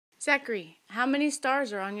Zachary, how many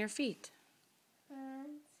stars are on your feet? 1,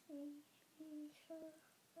 2, 3,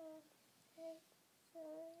 4, 5, 6,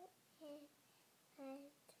 7, 8, 9,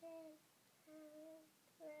 10,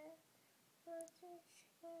 11, 12, 14,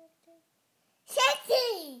 15,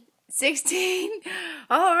 16! 16?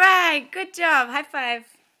 All right, good job. High five.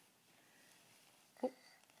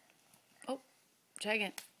 Oh, try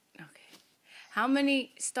again. Okay. How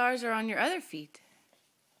many stars are on your other feet?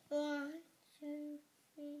 1, 2,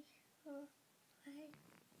 3, 4, 5,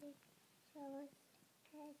 6, 7,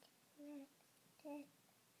 8, 9, 10,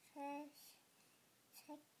 11,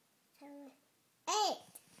 12, 13, 8.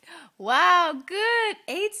 Wow, good.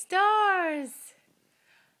 8 stars.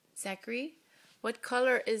 Zachary, what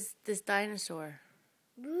color is this dinosaur?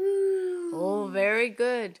 Blue. Oh, very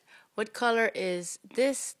good. What color is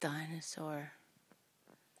this dinosaur?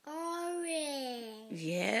 Orange.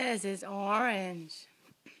 Yes, it's orange.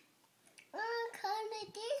 What color is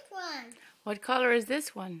this one? What color is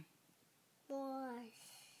this one? Boy.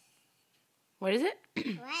 What is it?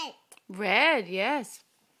 Red. Red, yes.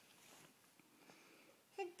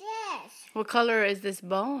 What's this? What color is this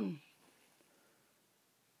bone?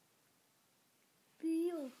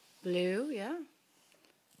 Blue. Blue, yeah.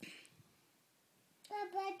 What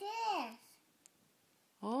about this?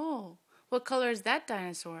 Oh, what color is that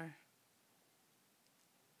dinosaur?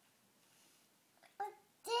 What's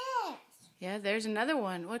this? Yeah, there's another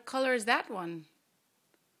one. What color is that one?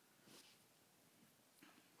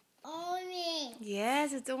 Orange.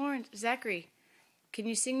 Yes, it's orange. Zachary, can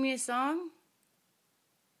you sing me a song?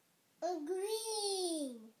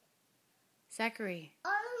 Green. Zachary.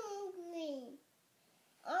 Orange green.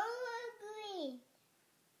 Orange green.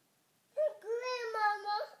 Green,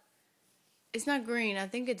 Mama. It's not green. I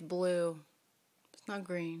think it's blue. It's not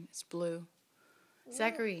green. It's blue.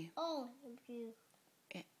 Zachary. Oh, blue.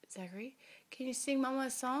 Yeah, Zachary, can you sing Mama a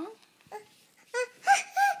song?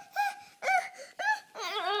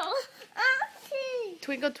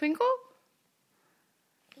 Twinkle, twinkle?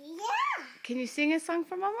 Yeah. Can you sing a song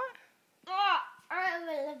for Mama? I'm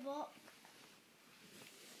in the book.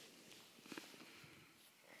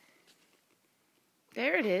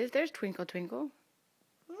 There it is. There's Twinkle, Twinkle.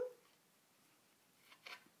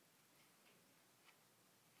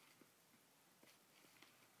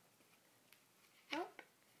 Nope.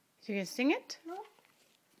 You gonna sing it? Nope.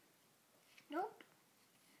 Nope.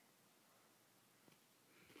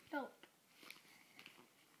 Nope.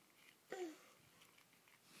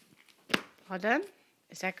 All done?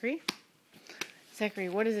 Zachary? Zachary,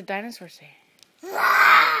 what does a dinosaur say?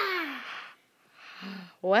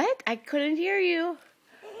 What? I couldn't hear you.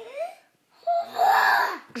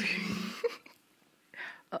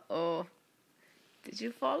 Uh-oh. Did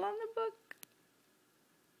you fall on the book?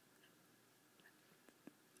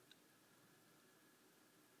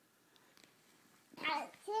 I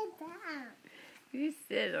sit down. You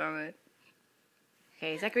sit on it.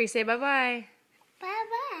 Okay, Zachary, say bye-bye.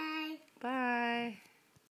 Bye-bye. Bye.